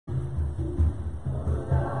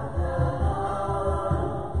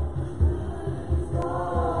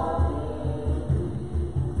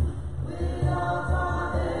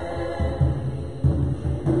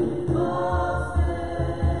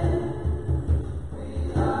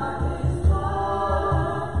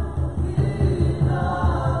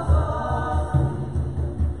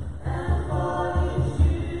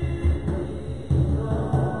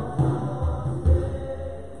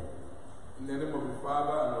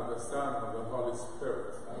Son, and of the Holy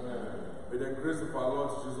Spirit. Amen. May the grace of our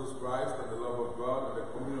Lord Jesus Christ and the love of God and the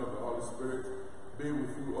communion of the Holy Spirit be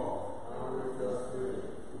with you all. Amen.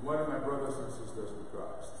 Good morning, my brothers and sisters in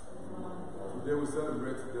Christ. Today we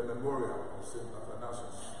celebrate the memorial of St.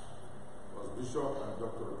 Athanasius, was Bishop and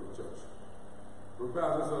Doctor of the Church.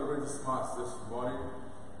 Prepare us to celebrate this Mass this morning.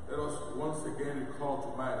 Let us once again recall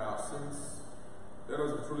to mind our sins. Let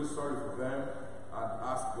us be truly sorry for them and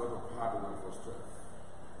ask God of pardon and for strength.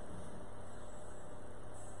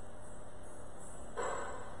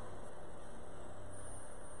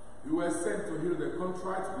 You were sent to heal the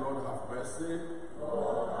contrite. Lord, have mercy.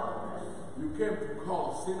 Lord, have mercy. You came to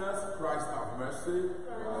call sinners. Christ, have mercy.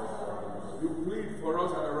 Christ, have mercy. You plead for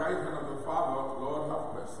us at the right hand of the Father. Lord,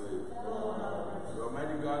 have mercy. Lord, have mercy. The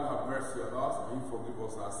Almighty God have mercy on us, and He forgive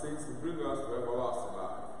us our sins and bring us to everlasting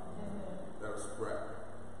life. Amen. Let us pray.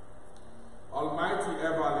 Almighty,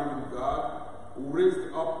 ever-living God, who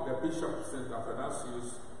raised up the Bishop St.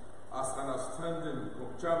 Athanasius as an outstanding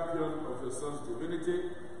champion of your Son's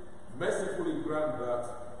divinity, mercifully grant that,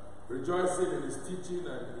 rejoicing in his teaching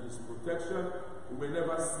and in his protection, we may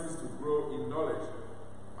never cease to grow in knowledge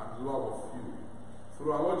and love of you.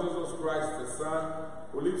 Through our Lord Jesus Christ, the Son,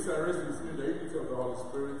 who lives and reigns with you in the unity of the Holy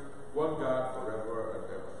Spirit, one God, forever and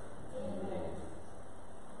ever. Amen.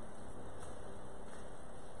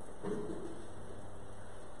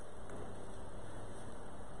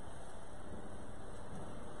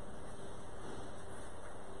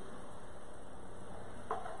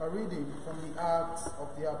 A reading from the Acts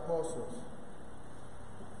of the Apostles.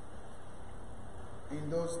 In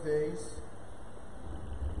those days,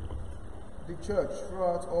 the church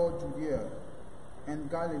throughout all Judea and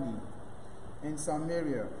Galilee and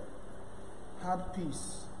Samaria had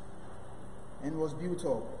peace and was built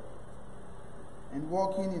up, and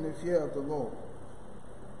walking in the fear of the Lord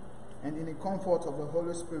and in the comfort of the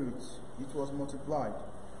Holy Spirit, it was multiplied.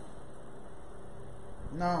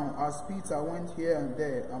 Now, as Peter went here and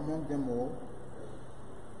there among them all,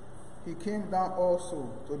 he came down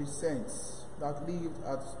also to the saints that lived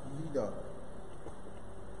at Lydda.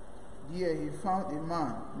 There he found a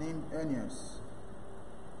man named Aeneas,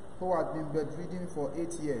 who had been bedridden for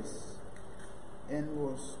 8 years and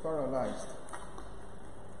was paralyzed.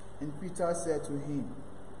 And Peter said to him,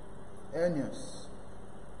 Aeneas,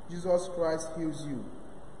 Jesus Christ heals you.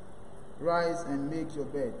 Rise and make your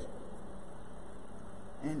bed.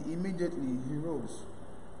 And immediately he rose.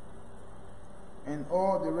 And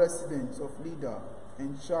all the residents of Lydda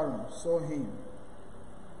and Sharon saw him,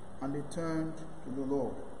 and they turned to the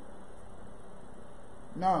Lord.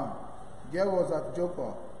 Now there was at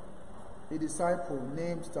Joppa a disciple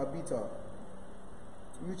named Tabitha,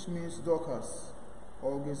 which means Dorcas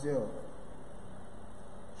or Gazelle.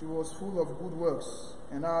 She was full of good works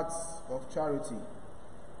and acts of charity.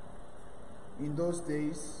 In those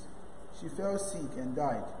days she fell sick and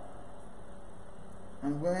died.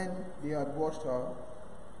 And when they had washed her,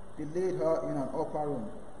 they laid her in an upper room.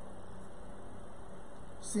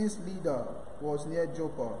 Since Lydda was near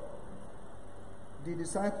Joppa, the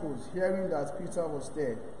disciples, hearing that Peter was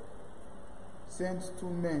there, sent 2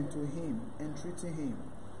 men to him, entreating him,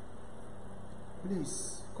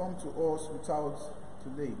 Please come to us without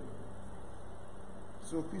delay.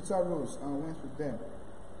 So Peter rose and went with them.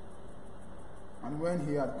 And when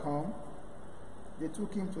he had come, they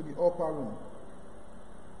took him to the upper room.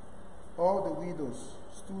 All the widows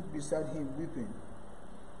stood beside him weeping,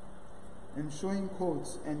 and showing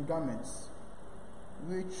coats and garments,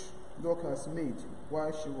 which Dorcas made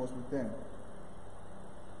while she was with them.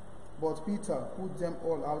 But Peter put them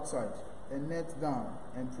all outside, and knelt down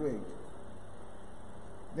and prayed.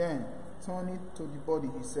 Then, turning to the body,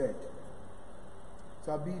 he said,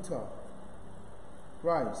 Tabitha,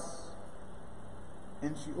 rise.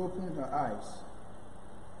 And she opened her eyes.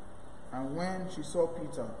 And when she saw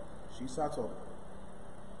Peter, she sat up.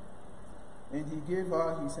 And he gave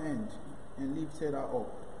her his hand and lifted her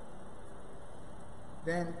up.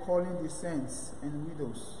 Then, calling the saints and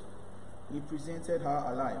widows, he presented her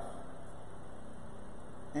alive.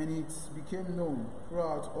 And it became known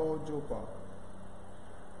throughout all Joppa,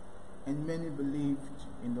 and many believed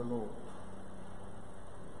in the Lord.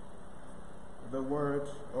 The word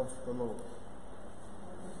of the Lord.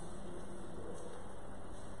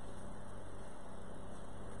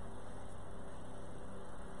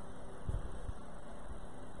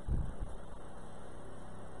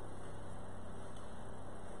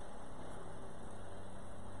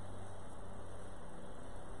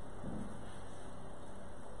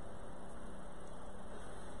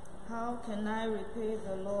 How can I repay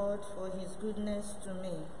the Lord for his goodness to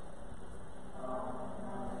me?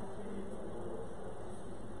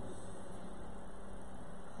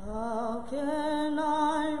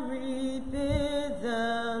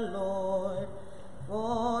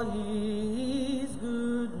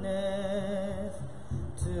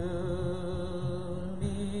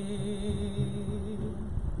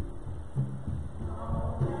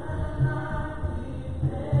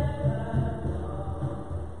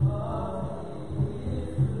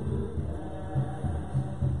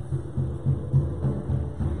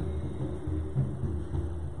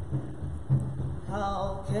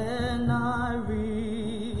 How can I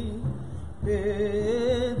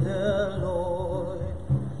repay the Lord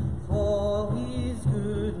for his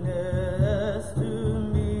goodness to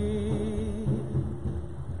me?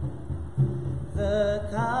 The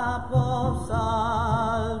cup of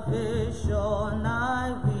salvation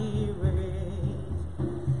I will raise.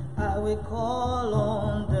 I will call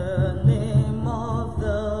on the name of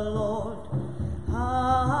the Lord.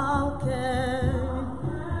 How can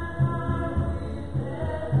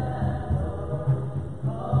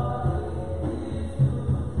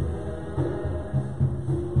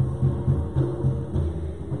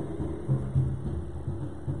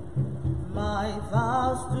my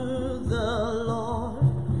vows to the Lord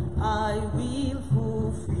I will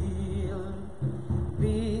fulfill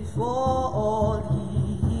before all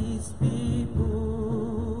his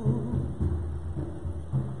people.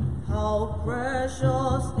 How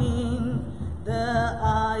precious in the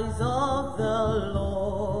eyes of the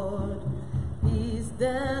Lord is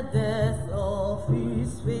the death of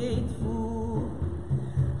his faithful.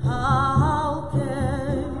 How can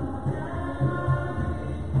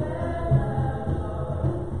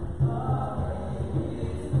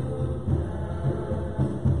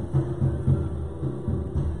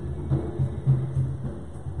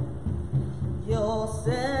your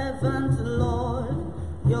servant, Lord,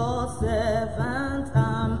 your servant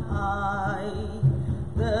am I,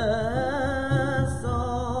 the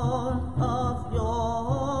son of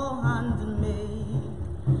your handmaid.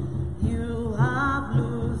 You have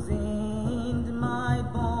loosened my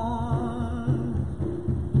bond.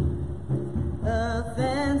 A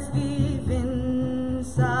thanksgiving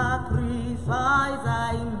sacrifice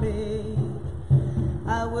I make.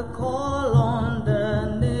 I will call on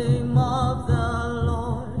the name of the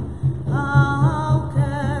Lord. How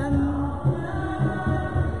can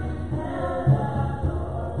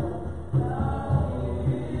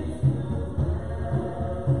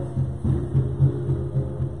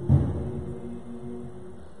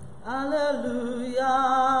Hallelujah,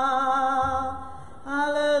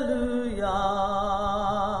 hallelujah,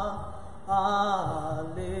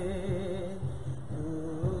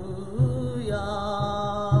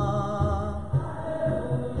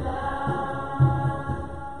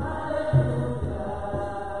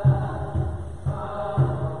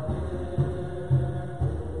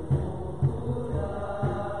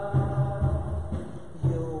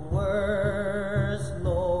 your words,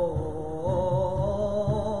 Lord,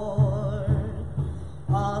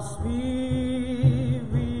 are spirit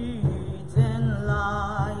and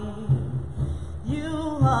life.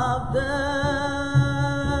 You have the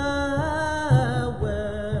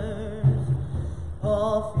words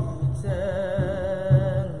of eternal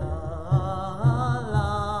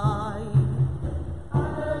life.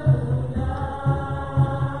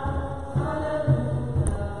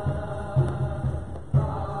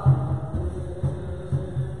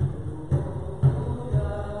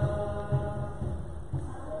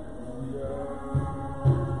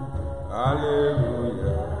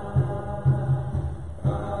 Hallelujah.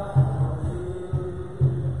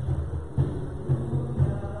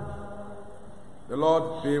 The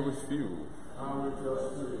Lord be with you. And with your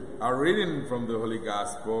spirit. A reading from the Holy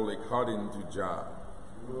Gospel according to John.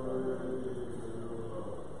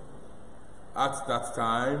 At that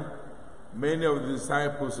time, many of the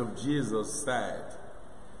disciples of Jesus said,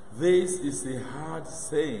 "This is a hard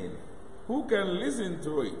saying. Who can listen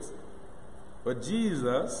to it?" But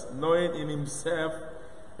Jesus, knowing in himself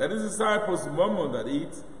that his disciples murmured at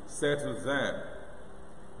it, said to them,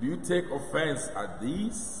 "Do you take offense at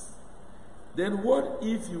this? Then what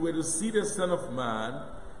if you were to see the Son of Man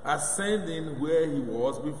ascending where he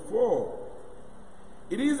was before?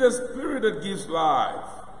 It is the Spirit that gives life.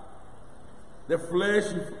 The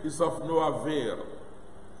flesh is of no avail.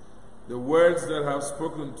 The words that I have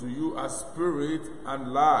spoken to you are spirit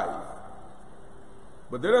and life.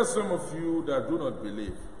 But there are some of you that do not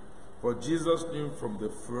believe." For Jesus knew from the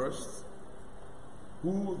first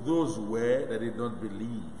who those were that did not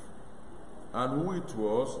believe, and who it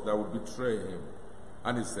was that would betray him.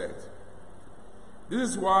 And he said, "This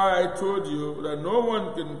is why I told you that no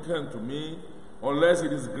one can come to me unless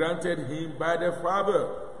it is granted him by the Father."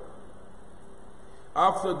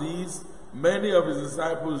 After this, many of his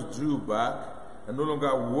disciples drew back and no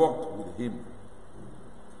longer walked with him.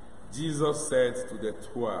 Jesus said to the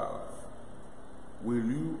 12, "Will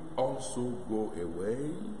you also go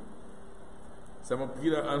away?" Simon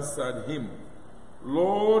Peter answered him,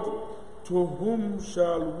 "Lord, to whom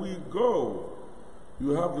shall we go?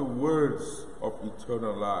 You have the words of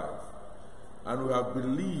eternal life, and we have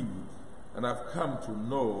believed and have come to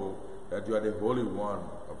know that you are the Holy One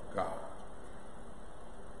of God."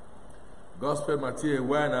 gospel material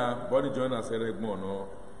when body join us no.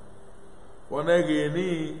 One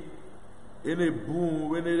again in a boom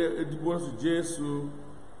when it was Jesus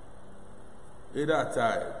at that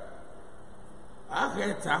time. I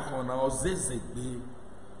get on our ZZB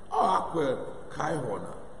or aqua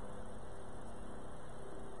Kaihona.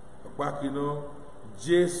 Back,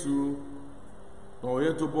 Jesus no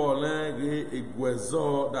yeto ball a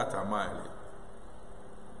guezo that a mile.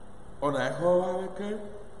 On a hoake,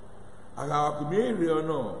 I have me or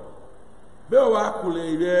no.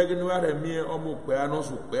 Bewakule, you are a mere almost piano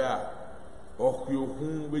super or you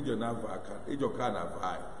whom with your navaka, your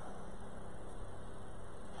canavai.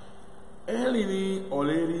 Elini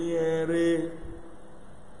Oleriere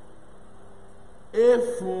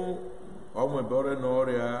Efu Omo Bore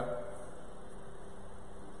Noria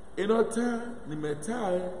Inota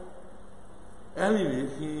Nimetai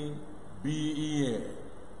Elini Be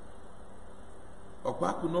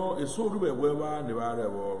Okwakuno is so rube wewa Nevada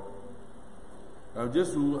war. Now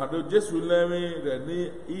Jesu had just learning that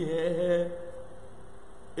he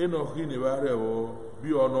Enochi Nevada war be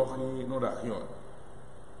onochi no that hion.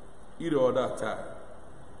 Either or that time.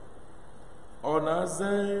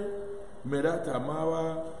 Onaze Merata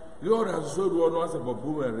Mawa, Lord has showed one was a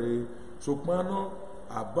babumere, Sukmano,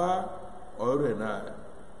 Abba, or Rena.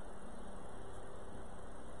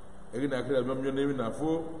 Again, I could have your name in a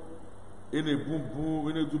four, in a boom boom,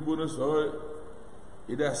 in a two bonus or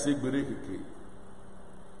it has sick beriki.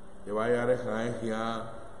 If I are a high here,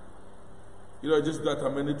 you just got a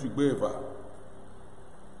minute to beaver.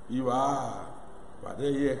 You are. But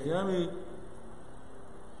there you hear me. You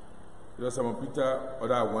know, some Peter or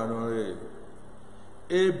that one or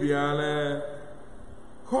a Biane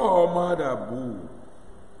call mother boo.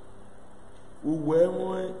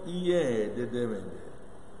 Uwe ye the demon.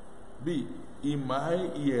 Be in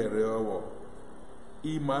my ear,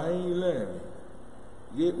 in my land.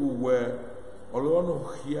 Ye uwe olono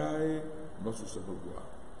hiae no susabugua.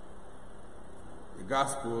 The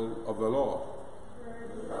gospel of the Lord.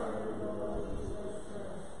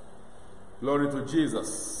 Glory to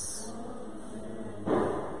Jesus.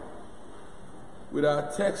 With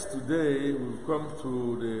our text today, we've come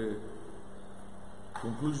to the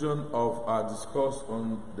conclusion of our discourse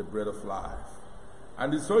on the bread of life.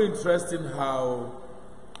 And it's so interesting how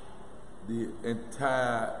the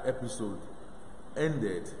entire episode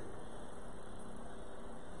ended.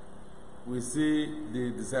 We see the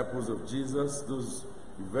disciples of Jesus, those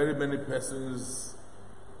very many persons,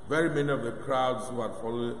 very many of the crowds who had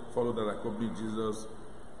followed and accompanied Jesus,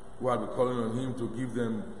 who had been calling on him to give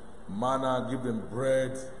them manna, give them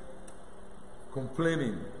bread,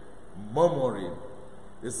 complaining, murmuring.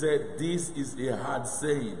 They said, this is a hard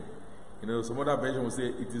saying. Some other version will say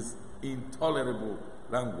it is intolerable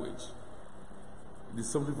language. It is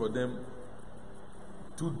something for them,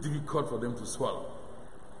 too difficult for them to swallow.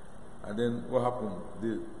 And then what happened?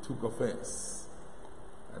 They took offense.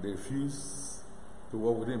 And they refused to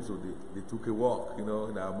walk with him, so they took a walk, in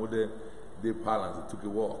our modern day parlance, they took a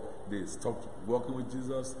walk. They stopped walking with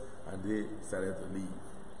Jesus and they started to leave.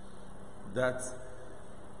 That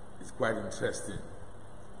is quite interesting.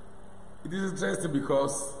 It is interesting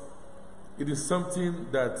because it is something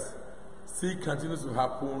that still continues to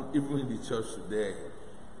happen even in the church today.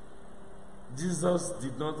 Jesus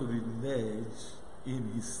did not renege in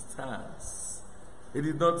his stance. He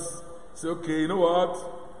did not say, okay, you know what?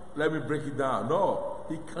 Let me break it down. No,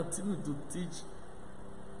 he continued to teach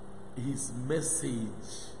his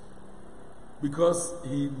message because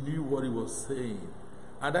he knew what he was saying.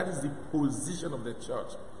 And that is the position of the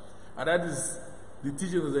church. And that is the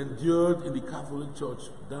teaching that was endured in the Catholic Church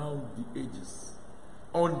down the ages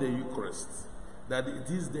on the Eucharist. That it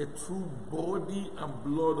is the true body and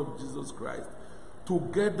blood of Jesus Christ,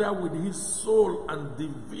 together with his soul and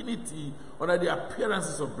divinity under the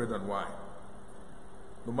appearances of bread and wine.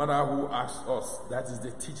 No matter who asks us, that is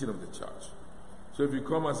the teaching of the church. So if you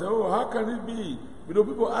come and say, oh, how can it be?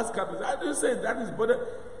 People ask Catholics, I do say that is body.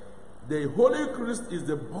 The Holy Eucharist is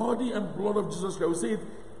the body and blood of Jesus Christ. We say it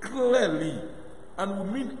clearly, and we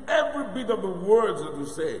mean every bit of the words that we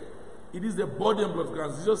say. It is the body and blood of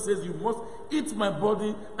Christ. Jesus says, you must eat my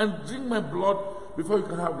body and drink my blood before you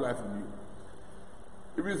can have life in you.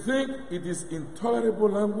 If you think it is intolerable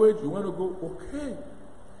language, you want to go, okay.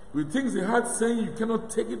 If you think it's a hard saying, you cannot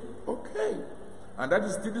take it, okay. And that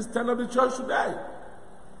is still the standard of the church today.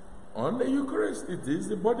 On the Eucharist, it is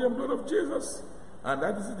the body and blood of Jesus. And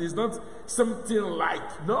that is it. It's not something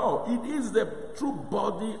like, no, it is the true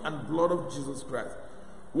body and blood of Jesus Christ.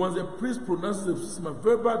 Once the priest pronounces the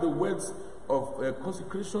verbal, the words of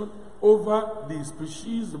consecration, over the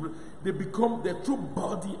species. They become the true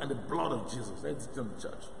body and the blood of Jesus. That's the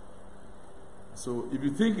church. So if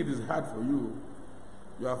you think it is hard for you,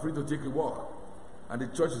 you are free to take a walk. And the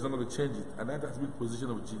church is not going to change it. And that has been the position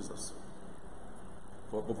of Jesus.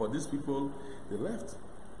 But for these people, they left.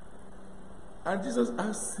 And Jesus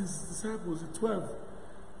asked his disciples, the 12,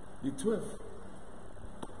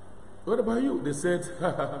 what about you? They said,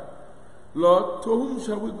 Lord, to whom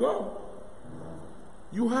shall we go?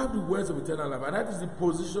 You have the words of eternal life. And that is the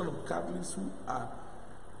position of Catholics who are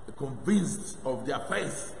convinced of their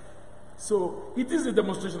faith. So it is a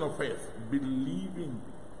demonstration of faith. Believing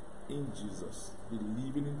in Jesus.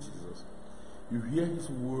 Believing in Jesus. You hear his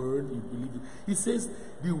word, you believe it. He says,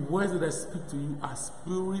 the words that I speak to you are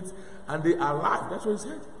spirit and they are life. That's what he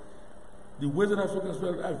said. The words that I speak are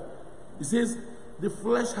spirit and life. He says, the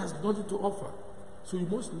flesh has nothing to offer. So you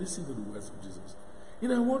must listen to the words of Jesus.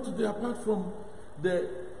 And I want to, apart from the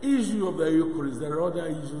issue of the Eucharist, there are other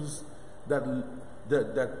issues that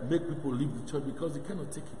make people leave the church because they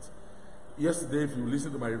cannot take it. Yesterday, if you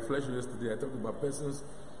listen to my reflection yesterday, I talked about persons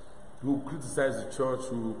who criticize the church,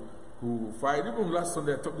 who fight. Even last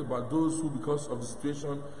Sunday, I talked about those who, because of the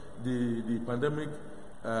situation, the pandemic,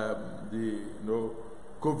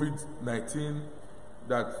 COVID-19,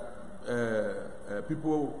 that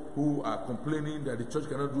people who are complaining that the church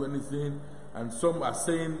cannot do anything, and some are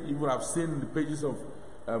saying, even I've seen the pages of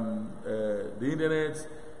the internet,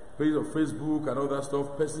 pages of Facebook and all that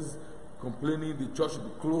stuff, persons complaining the church should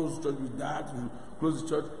be closed, church should be that, should close the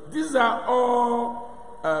church. These are all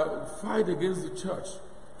fight against the church,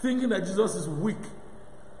 thinking that Jesus is weak,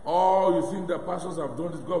 or you think that pastors have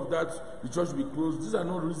done this, God of that, the church will be closed. These are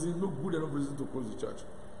no good enough reason to close the church.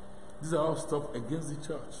 These are all stuff against the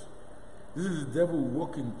church. This is the devil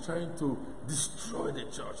working, trying to destroy the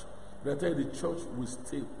church. But I tell you, the church will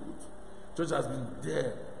stay put. Church has been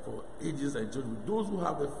there for ages and church. Those who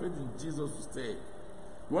have the faith in Jesus will stay.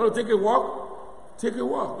 You want to take a walk? Take a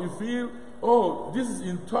walk. You feel, oh, this is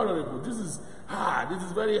intolerable. This is hard. This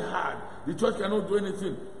is very hard. The church cannot do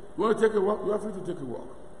anything. You want to take a walk? You are free to take a walk.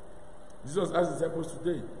 Jesus asked the disciples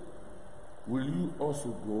today, will you also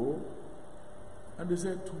go? And they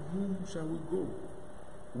said, to whom shall we go?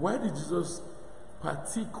 Why did Jesus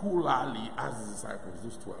particularly ask the disciples,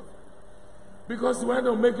 those 12? Because he wanted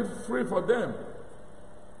to make it free for them.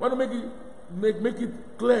 He wanted to make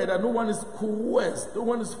it clear that no one is coerced, no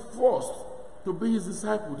one is forced to be his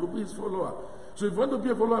disciple, to be his follower. So if you want to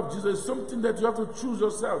be a follower of Jesus, it's something that you have to choose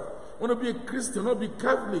yourself. You want to be a Christian, not be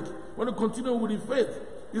Catholic, you want to continue with your faith.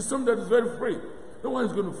 It's something that is very free. No one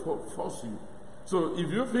is going to force you. So if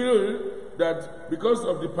you feel that because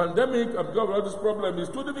of the pandemic and because of all this problem, it's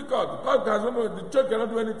too difficult, the church cannot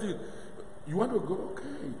do anything, you want to go,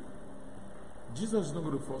 okay. Jesus is not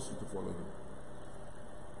going to force you to follow him.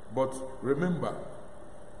 But remember,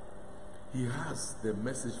 he has the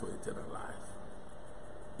message for eternal life.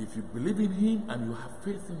 If you believe in him and you have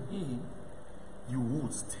faith in him, you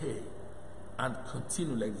would stay and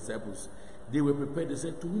continue like disciples. They were prepared. They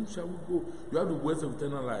said, to whom shall we go? You have the words of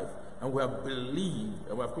eternal life. And we have believed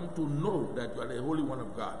and we have come to know that you are the Holy One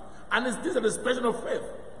of God. And this is an expression of faith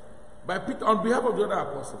by Peter on behalf of the other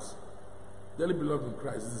apostles. Dearly beloved in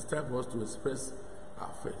Christ, it is time for us to express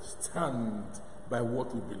our faith. Stand by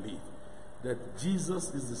what we believe. That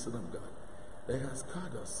Jesus is the Son of God. That he has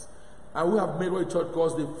called us. And we have made what the church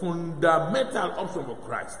calls the fundamental option for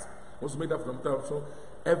Christ. Once we make that fundamental option,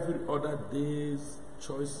 every other day's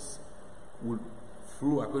choice will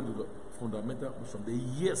flow according to the fundamental option. The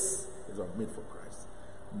yes is made for Christ.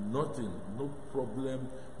 Nothing, no problem,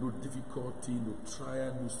 no difficulty, no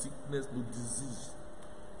trial, no sickness, no disease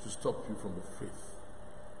to stop you from the faith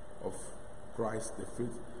of Christ, the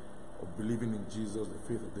faith of believing in Jesus, the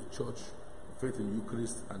faith of the church, the faith in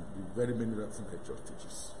Eucharist, and the very many other things the church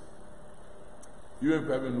teaches. You have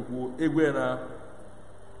been who Egwena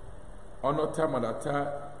Onota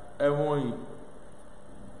Madata Emoi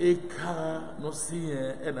Eka no see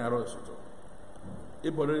and Arosoto.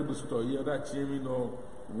 Ebore Busuto, ye that chimney no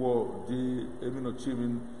war, the Emino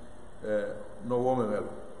chimney no woman.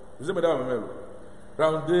 Is it Madame Melo?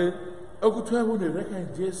 Round the Okutua won a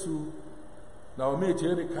record Jesu. Now, me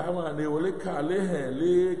tell the Kama and they will lay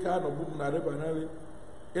can of boom narebanale.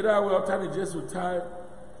 It I will turn Jesu time.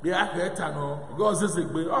 They are here, God says,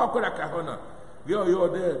 oh, Kodakahona. You're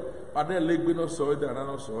there, but then leg be no soil, and I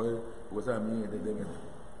don't soil. Was I mean the demon?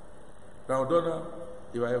 Now, Donna,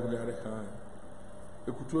 if I have the other kind,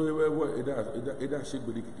 the couture, it does shake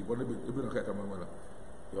with the kitty, but even a cat among them.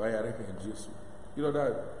 You are reckon Jesus. You know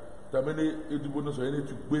that many bonus or any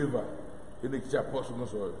to waver in the chapel no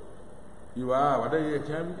soil. You are, what I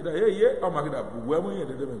can, oh my God, where we are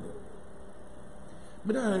the demon.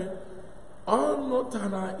 Meda all no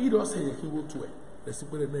tana ido say he will to the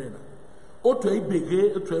simple name. O to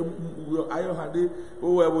ibege to ayo hade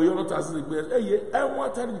o we yo not as the best e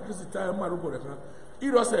one time Christ time ma robo reka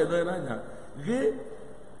ido say no na nya ge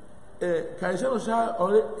kan se no sha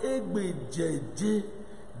ore egbe jeje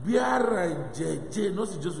biara jeje no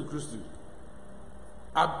si Jesus Christ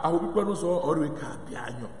a obi no so ore ka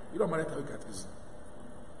bianyo ido mara ta ka tis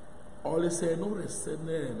all say no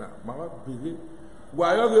resene na ma bege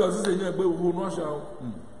wa yo ge osise nya gbe wu no sha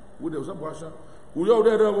wo de so bo sha wo yo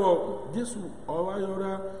de wo Jesus o wa yo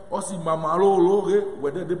ra o si mama lo ge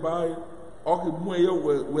we de bai o ki mu ye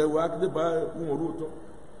we wa de bai wo ro to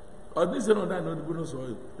o ni se no da no di no so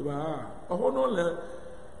e ba o no le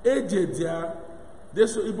eje dia de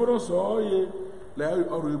so ibo no so ye le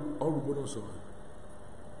o ru no so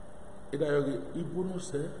e da yo ge ibo no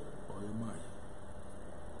se o ye mai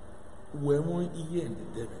we mo iye ndi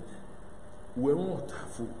David we mo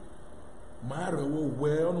tafu mara wo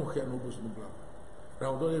we ono ke no bo so bla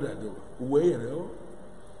ra do le da do we ye re o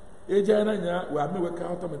e ja na nya we ame we ka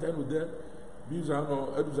automata no de bi za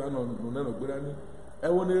no edu za no no na no gbera ni e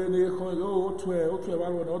wo ne ko o to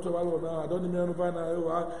wa lo na ado ni me no ba na e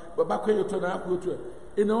wa ba ko yo to na ko to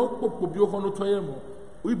e na o popo bi o ko no to ye mo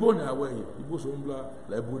ibo na we ibo so mbla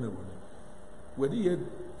la ibo na bo we di ye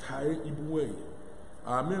tai ibo we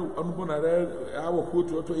ame onu na re awo ko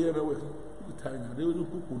to ye na we tai nya de o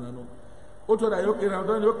kuku na no o to da yo ke na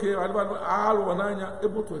do yo ke alba alo na nya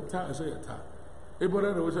ebo to ta so ye ta ebo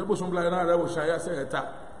na we so ebo so mbla na re wo sha ya se ye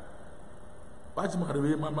ta ba ji ma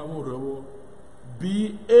re ma mo re wo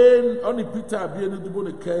bi en oni Peter bi en dubo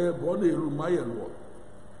ne ke bo na eru ma ye lo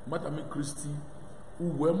mata me Christi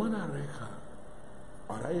uwe ma na re ka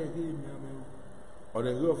ora ye ge mi ame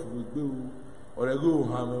ora ge ofu gbe o ora ge o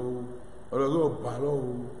ha me o ora ge o ba lo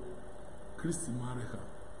o Christi ma re ka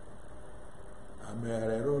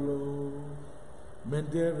amere rolo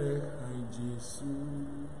mendere kan Jesu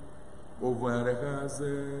o vere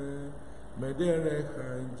kaze mendere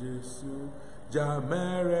kan Jesu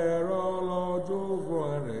jamere rolo jo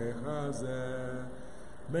vere kaze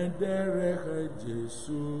mendere kan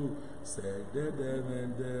Jesu se de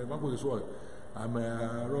mende ma ko so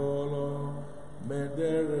amere rolo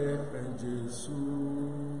mendere kan Jesu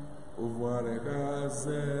o vere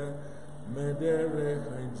kaze mendere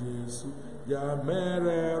kan Jesu ya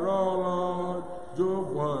mere rolo jo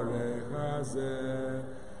vere kaze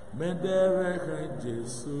mendere kan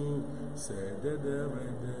Jesu se de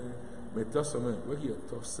mende metosome we ki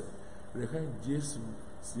tose re kan Jesu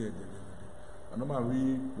si de ana ma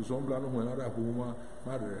wi usombla no ho na da ko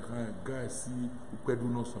ma re kan ga si upedu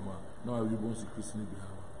no sama na wi bon si Christ ni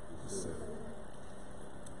bihawa.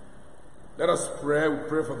 Let us pray. We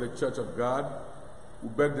pray for the church of God. We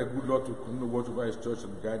beg the good Lord to continue to watch over his church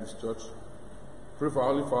and guide his church. Pray for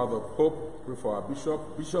our Holy Father, Pope. Pray for our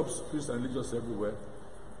bishops, priests, and religious everywhere.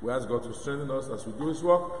 We ask God to strengthen us as we do his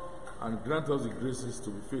work and grant us the graces to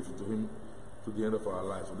be faithful to him to the end of our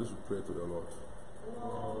lives. For this we pray to the Lord.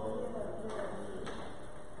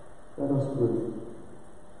 Let us pray.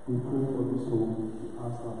 We pray for this home. We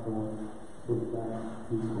ask our God to guide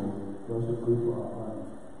this home. We also pray for our family.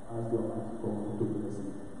 Ask the Almighty God to bless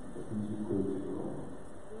him. That we should pray to the Lord.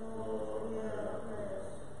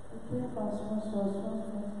 Pray for sponsors,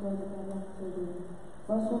 sponsors for the Lord today.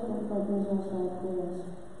 Also pray for those who are prayers.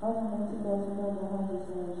 Have mighty God to God the hand is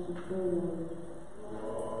yours to pray, Lord.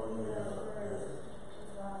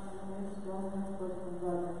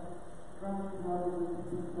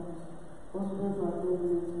 Also pray for our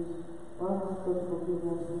relatives. All must God forgive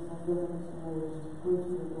us and forgive us marriage. Pray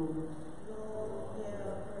to the Lord.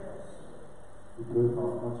 We pray for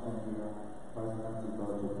our country Nigeria. Ask mighty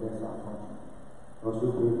God to bless our country. Also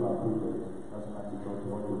pray for our people. Ask mighty God to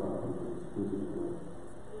watch over our people. Pray to the Lord.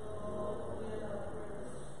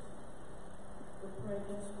 We pray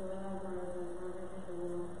against coronavirus and ravaging the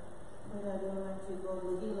world. Pray that the Almighty God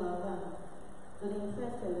will heal our land. To the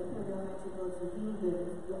infected, we pray the Almighty God to heal them.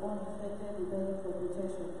 The uninfected, we beg for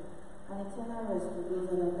protection and eternal rest for those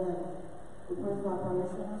that are died. We pray for our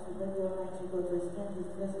parishioners, we beg the Almighty God to extend his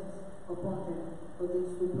blessings upon them. For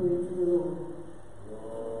this we pray to the Lord.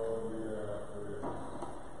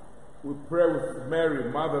 We pray with Mary,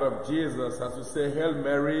 Mother of Jesus, as we say, Hail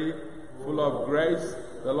Mary, full of grace,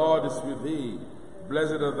 the Lord is with thee.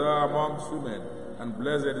 Blessed art thou amongst women, and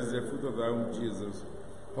blessed is the fruit of thy womb, Jesus.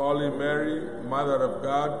 Holy Mary, Mother of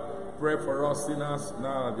God, pray for us sinners,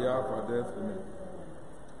 now and at the hour of our death. Amen.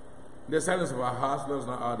 In the silence of our hearts, let us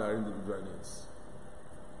not add our individual needs.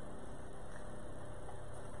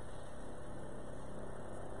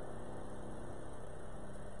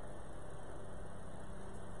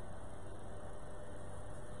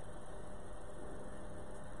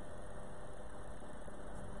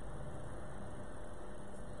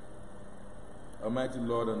 Almighty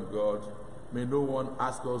Lord and God, may no one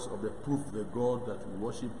ask us of the proof of the God that we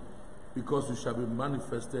worship, because we shall be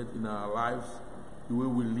manifested in our lives, the way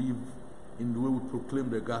we live, in the way we proclaim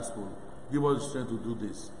the gospel. Give us the strength to do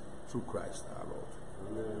this through Christ our Lord.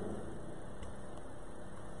 Amen.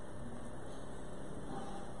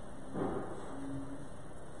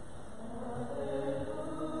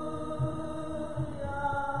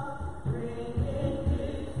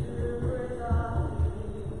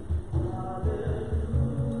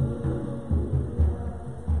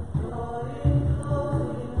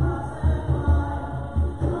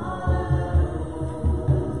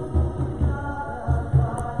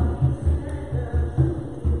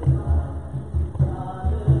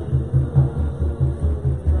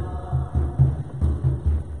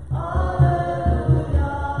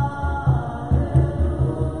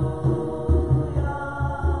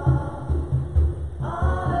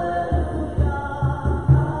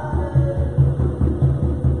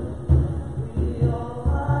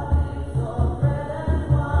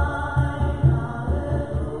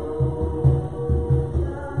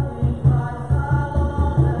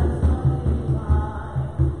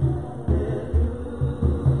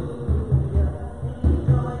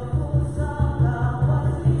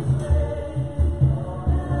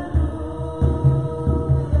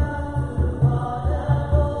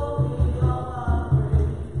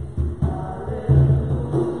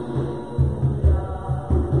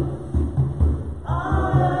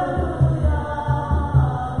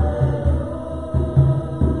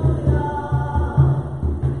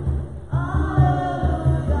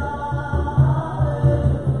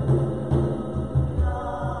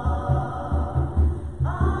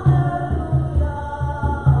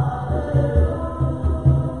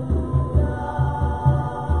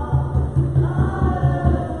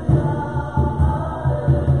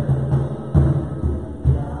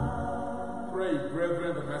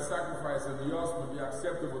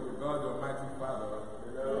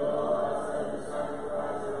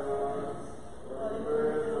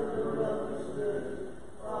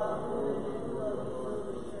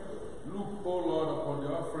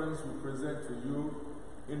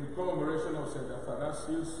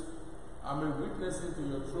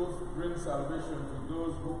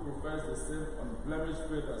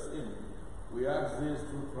 We ask this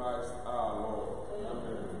through Christ our Lord.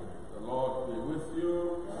 Amen. The Lord be with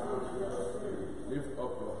you. And lift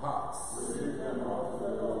up your hearts. Let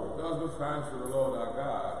us give thanks to the Lord our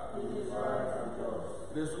God.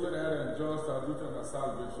 It is good and just our duty and our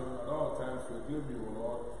salvation at all times to acclaim you, O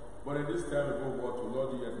Lord. But in this time of war to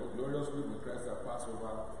Lord, yet more gloriously when Christ our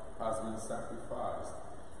Passover has been sacrificed.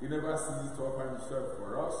 He never ceases to offer himself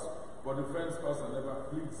for us, but defends us and never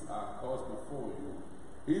pleads our cause before you.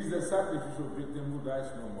 He is the sacrificial victim who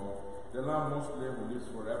dies no more, the Lamb most slain who lives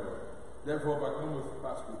forever. Therefore, I come with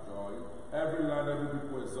paschal joy. Every land, every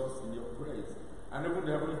people exalts in your praise. And even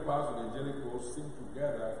the heavenly powers of the angelic hosts sing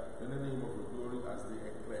together in the name of your glory as they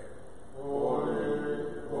declare,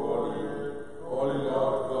 Holy, holy, holy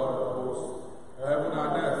Lord God of hosts. Heaven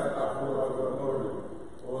and earth are full of your glory.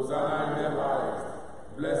 Hosanna in the highest.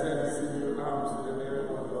 Blessed is he who comes in the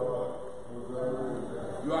name of God.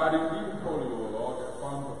 You are indeed holy, O Lord, the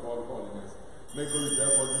fount of all holiness. Make holy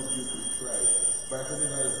therefore this gift we pray, by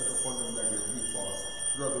sending out your put upon them like a deep us,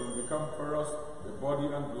 so that they will become for us the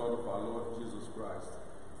body and blood of our Lord Jesus Christ.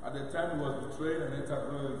 At the time he was betrayed and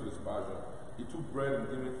entered into his passion, he took bread and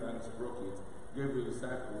giving thanks, broke it, gave the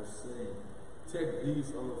disciples, saying, Take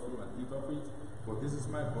these, all of you, and eat of it, for this is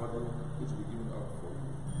my body, which will be given up for you.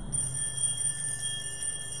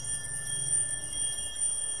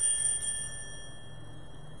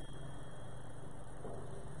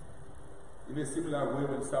 In a similar way,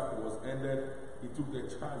 when supper was ended, he took the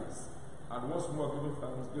chalice, and once more giving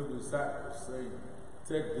thanks, gave the disciples, saying,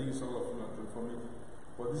 Take these, all of you, and drink from it,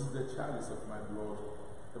 for this is the chalice of my blood,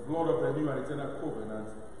 the blood of the new and eternal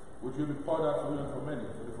covenant, which will be poured out for you and for many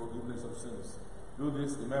for the forgiveness of sins. Do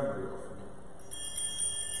this in memory of me.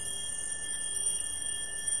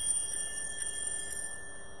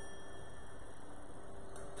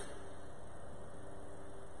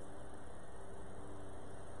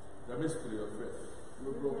 The mystery of faith.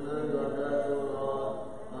 You proclaim your death, O Lord,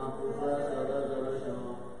 and profess your resurrection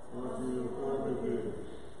until you come again.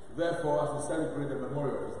 Therefore, as we celebrate the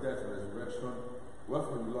memorial of his death and resurrection, we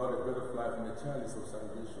offer you, Lord, a bread of life and a chalice of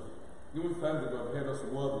salvation. Giving thanks that you have made us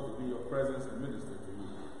worthy to be in your presence and minister to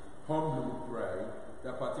you. Humbly we pray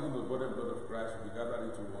that partaking of the body and blood of Christ will be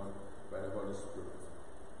gathered into one by the Holy Spirit.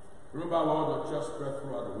 Remember, Lord, your church spread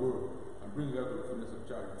throughout the world and bring her to the fullness of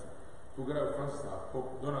charity. Together with Francis our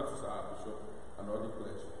Pope, Donatus our Bishop, and all the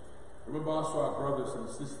clergy. Remember also our brothers and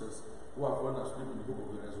sisters who have fallen asleep in the hope of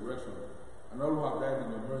the resurrection, and all who have died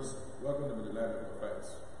in your mercy, welcome them in the light of your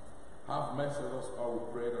face. Have mercy on us all,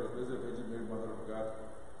 we pray, that the Blessed Virgin Mary, Mother of God,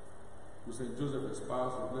 who St. Joseph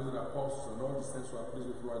espoused, the blessed apostles, and all the saints who have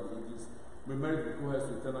pleased you throughout the ages, may merit the co-heirs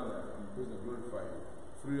to eternal life, and praise and glorify you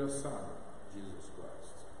through your Son, Jesus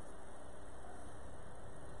Christ.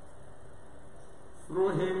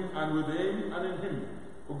 Through him, and with him, and in him,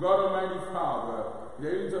 O God Almighty Father, in the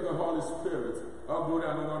unity of the Holy Spirit, all glory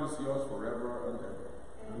and honor is yours forever and ever.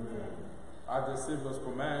 Amen. At the Savior's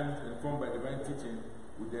command, informed by divine teaching,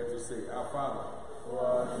 we dare to say, Our Father, who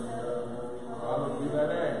art in heaven, hallowed be thy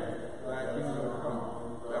name. Thy kingdom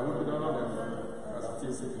come, thy will be done on earth as it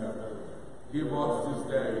is in heaven. Give us this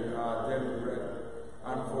day our daily bread,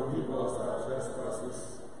 and forgive us our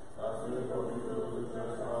trespasses, as we forgive those who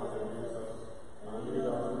trespass against us, and lead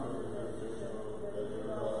us not into temptation, but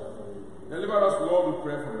deliver us from evil. Deliver us, Lord, we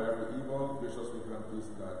pray, from every evil. Graciously grant peace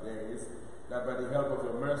in our days, that by the help of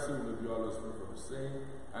your mercy we may be always free from sin,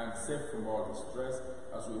 and safe from all distress,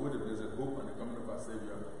 as we wait the blessed hope and the coming of our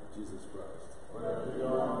Savior, Jesus Christ.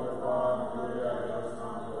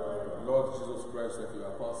 Lord Jesus Christ, said to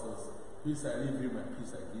your apostles, peace I leave you, my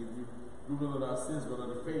peace I give you. Do not let our sins, but on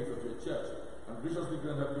the faith of your church, and graciously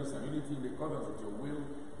grant her peace and unity in accordance with your will,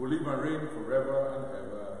 who live and reign forever and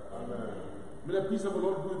ever. Amen. May the peace of the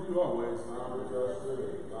Lord be with you always. And with your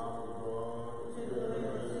spirit, Lamb of God, Spirit of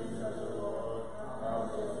the Lord, have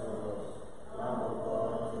mercy on us. Lamb of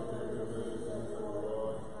God, Spirit of the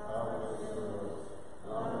Lord, have mercy on us.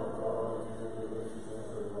 Lamb of God, Spirit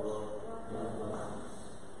of the Lord, have mercy.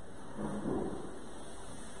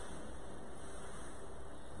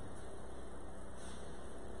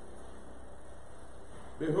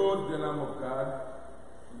 Behold the Lamb of God.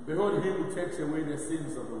 Behold him who takes away the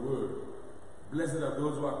sins of the world. Blessed are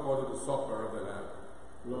those who are called to the supper of the Lamb.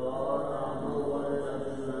 Lord, I know what it is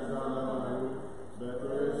to enter my room, but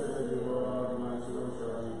praise the Lord, my soul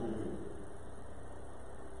shall be filled.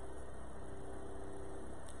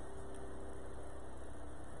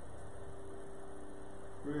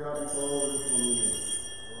 Prayer before Holy Communion.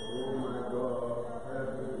 Oh my God, help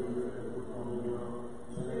me to live a good communion.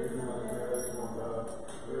 Make my prayers from that.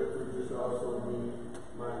 Pray to this also me,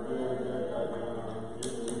 my dear Diana,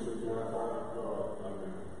 give me to the heart of God.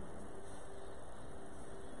 Amen.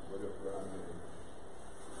 What a prayer.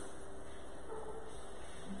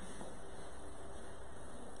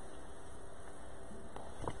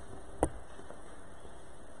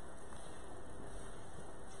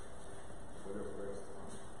 What a prayer.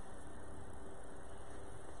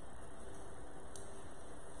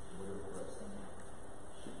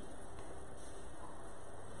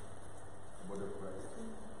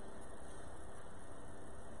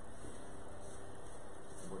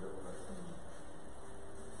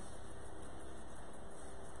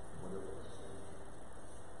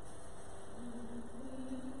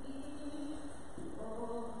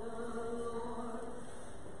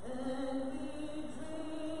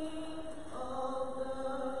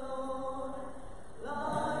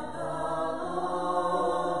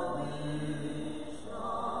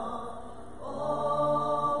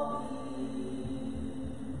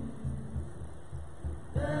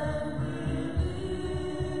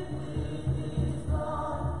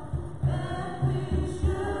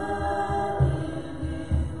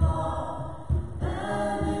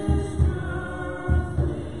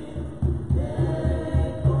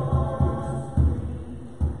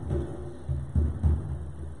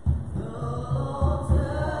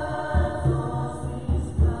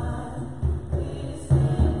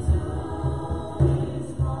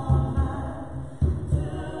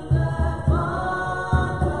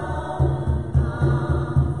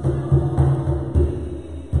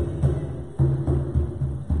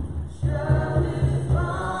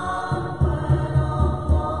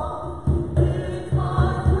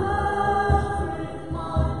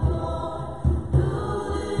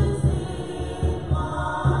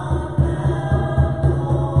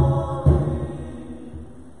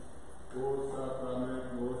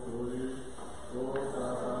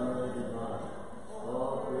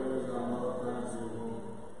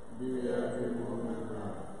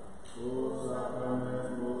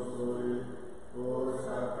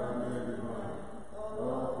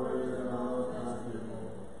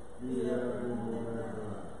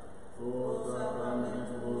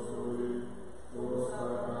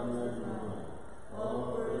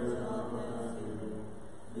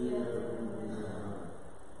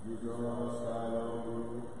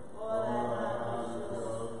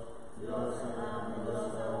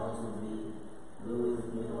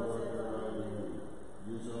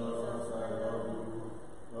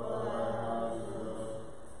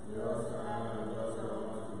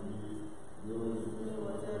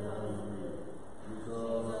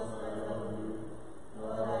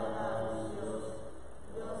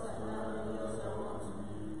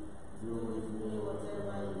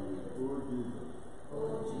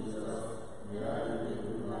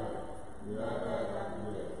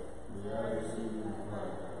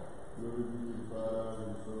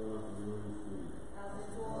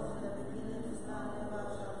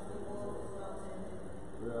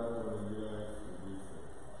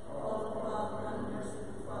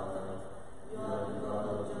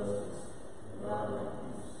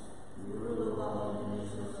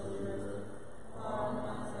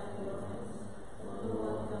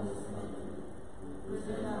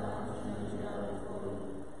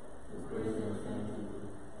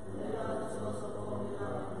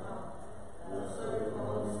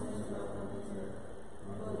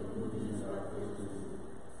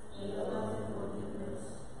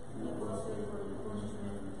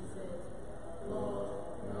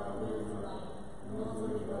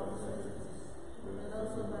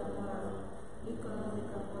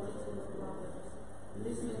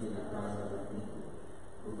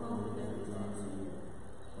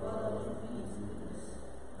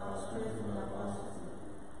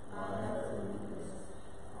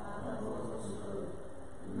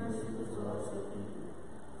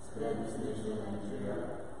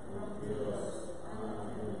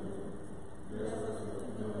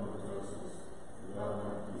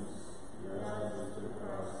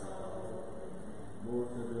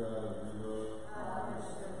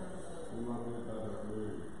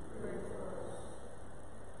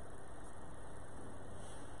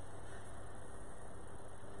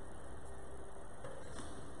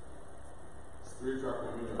 Spiritual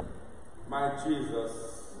communion. My Jesus,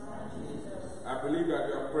 I believe that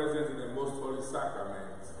you are present in the most holy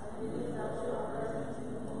sacrament.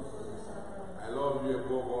 I love you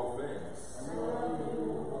above all things.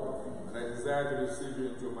 And I desire to receive you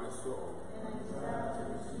into my soul.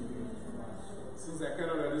 Since I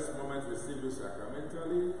cannot at this moment receive you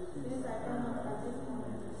sacramentally,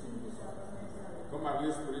 come at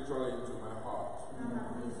least spiritually into my heart.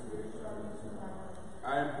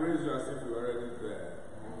 I embrace you as if you were already there.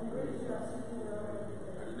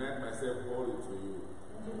 I unite myself wholly to you.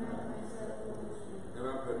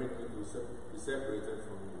 Never permit me to be separated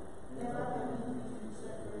from you.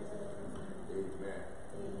 Amen.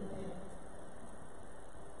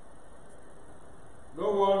 No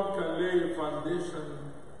one can lay a foundation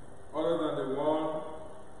other than the one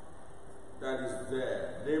that is there,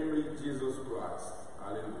 namely Jesus Christ.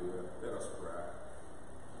 Hallelujah. Let us pray.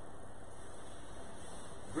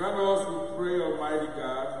 Grant us, we pray, Almighty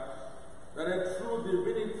God, that the true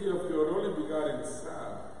divinity of your only begotten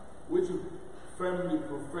Son, which you firmly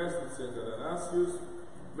profess with St. Athanasius,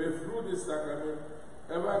 may through this sacrament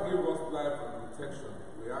ever give us life and protection.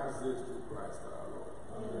 We ask this through Christ our Lord.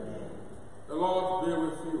 Amen. The Lord be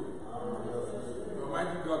with you. Amen. The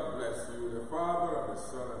Almighty God bless you, the Father, and the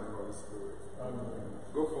Son, and the Holy Spirit. Amen.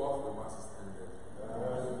 Go forth, the Mass is ended.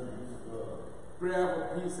 Prayer for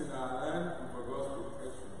peace in our land and for God's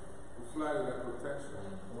protection. We fly with their protection.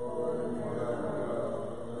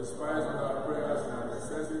 Despise not our prayers and our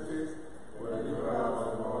necessities, but deliver us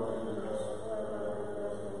from all dangers.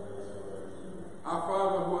 Our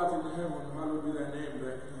Father who art in heaven, hallowed be thy name.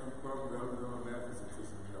 Thy kingdom come, thy will be done on earth as it is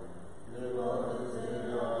in heaven. Give us this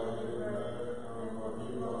day our daily bread, and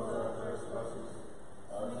forgive us our trespasses,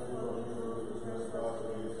 as we forgive those who trespass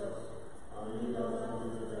against us. And lead us not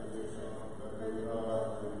into temptation, but deliver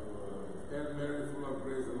us from evil. Hail Mary, full of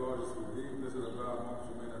grace, the Lord is with thee. Blessed art thou amongst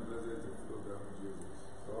women, and blessed is the fruit of thy womb, Jesus.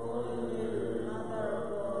 Holy Mary, Mother of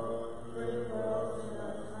God, pray for us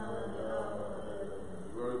sinners, now and at the hour of our death.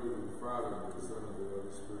 Glory be to the Father, and to the Son, and to the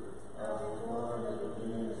Holy Spirit. As it was in the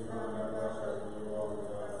beginning, is now, and ever shall be, world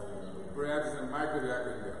without end. Prayer to St. Michael the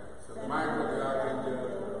Archangel. St. Michael the Archangel,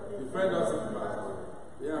 defend us in battle.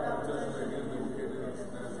 We have protection against the wickedness and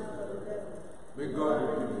snares of the devil. May God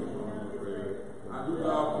rebuke him when we pray. And do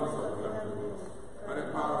thou, Prince of Heaven, by the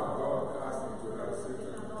power of God, cast into hell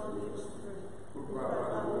Satan and all the host, who power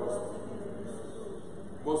by the worst.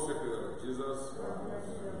 Most sacred of Jesus,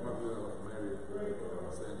 Mother of Mary,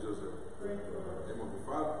 Saint Joseph, in the name of the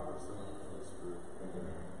Father, and the Son, and the Holy Spirit.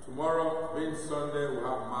 Tomorrow, being Sunday, we'll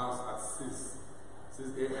have Mass at 6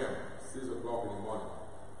 a.m., 6 o'clock.